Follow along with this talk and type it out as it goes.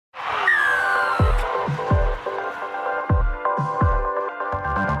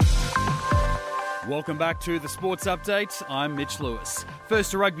Welcome back to the Sports Update. I'm Mitch Lewis.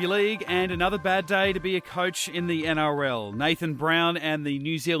 First to rugby league and another bad day to be a coach in the NRL. Nathan Brown and the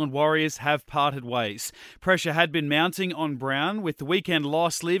New Zealand Warriors have parted ways. Pressure had been mounting on Brown, with the weekend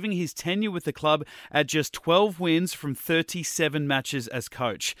loss leaving his tenure with the club at just 12 wins from 37 matches as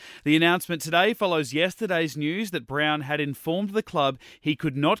coach. The announcement today follows yesterday's news that Brown had informed the club he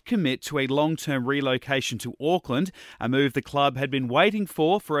could not commit to a long-term relocation to Auckland, a move the club had been waiting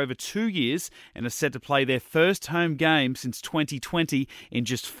for over 2 years and are set to play their first home game since 2020 in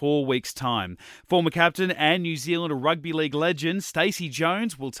just 4 weeks' time. Former captain and New Zealand rugby league legend Stacey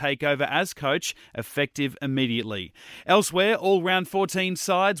Jones will take over as coach, effective immediately. Elsewhere, all round 14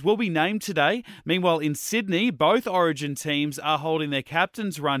 sides will be named today. Meanwhile, in Sydney, both Origin teams are holding their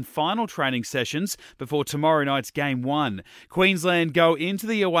captains run final training sessions before tomorrow night's Game 1. Queensland go into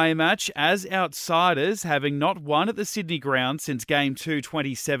the away match as outsiders, having not won at the Sydney ground since Game 2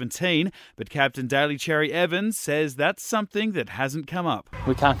 2017, but Captain Daly Cherry Evans says that's something that hasn't come up.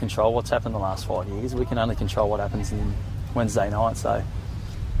 We can't control what's happened the last 5 years. We can only control what happens in Wednesday night. So,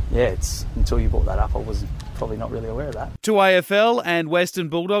 yeah, it's until you brought that up, I was probably not really aware of that. To AFL, and Western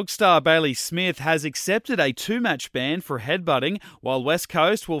Bulldogs star Bailey Smith has accepted a 2-match ban for headbutting, while West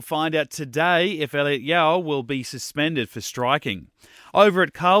Coast will find out today if Elliot Yeo will be suspended for striking. Over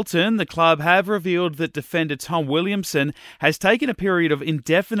at Carlton, the club have revealed that defender Tom Williamson has taken a period of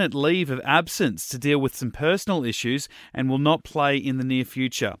indefinite leave of absence to deal with some personal issues and will not play in the near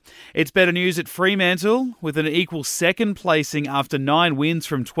future. It's better news at Fremantle. With an equal second placing after 9 wins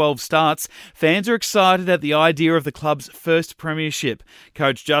from 12 starts, fans are excited at the idea of the club's first premiership.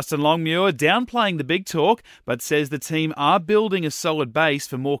 Coach Justin Longmuir downplaying the big talk, but says the team are building a solid base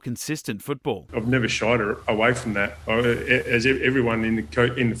for more consistent football. I've never shied away from that. As everyone in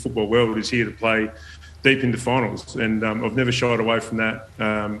the football world is here to play deep into finals, and I've never shied away from that.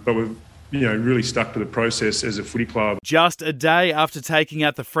 But we've really stuck to the process as a footy club. Just a day after taking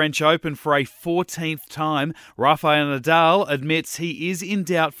out the French Open for a 14th time, Rafael Nadal admits he is in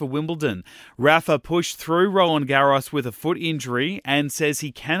doubt for Wimbledon. Rafa pushed through Roland Garros with a foot injury and says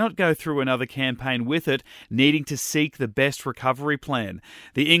he cannot go through another campaign with it, needing to seek the best recovery plan.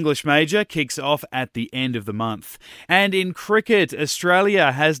 The English major kicks off at the end of the month. And in cricket,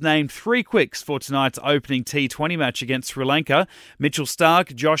 Australia has named 3 quicks for tonight's opening T20 match against Sri Lanka. Mitchell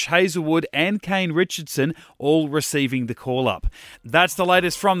Starc, Josh Hazlewood and Kane Richardson all receiving the call-up. That's the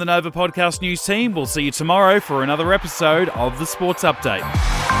latest from the Nova Podcast News team. We'll see you tomorrow for another episode of the Sports Update.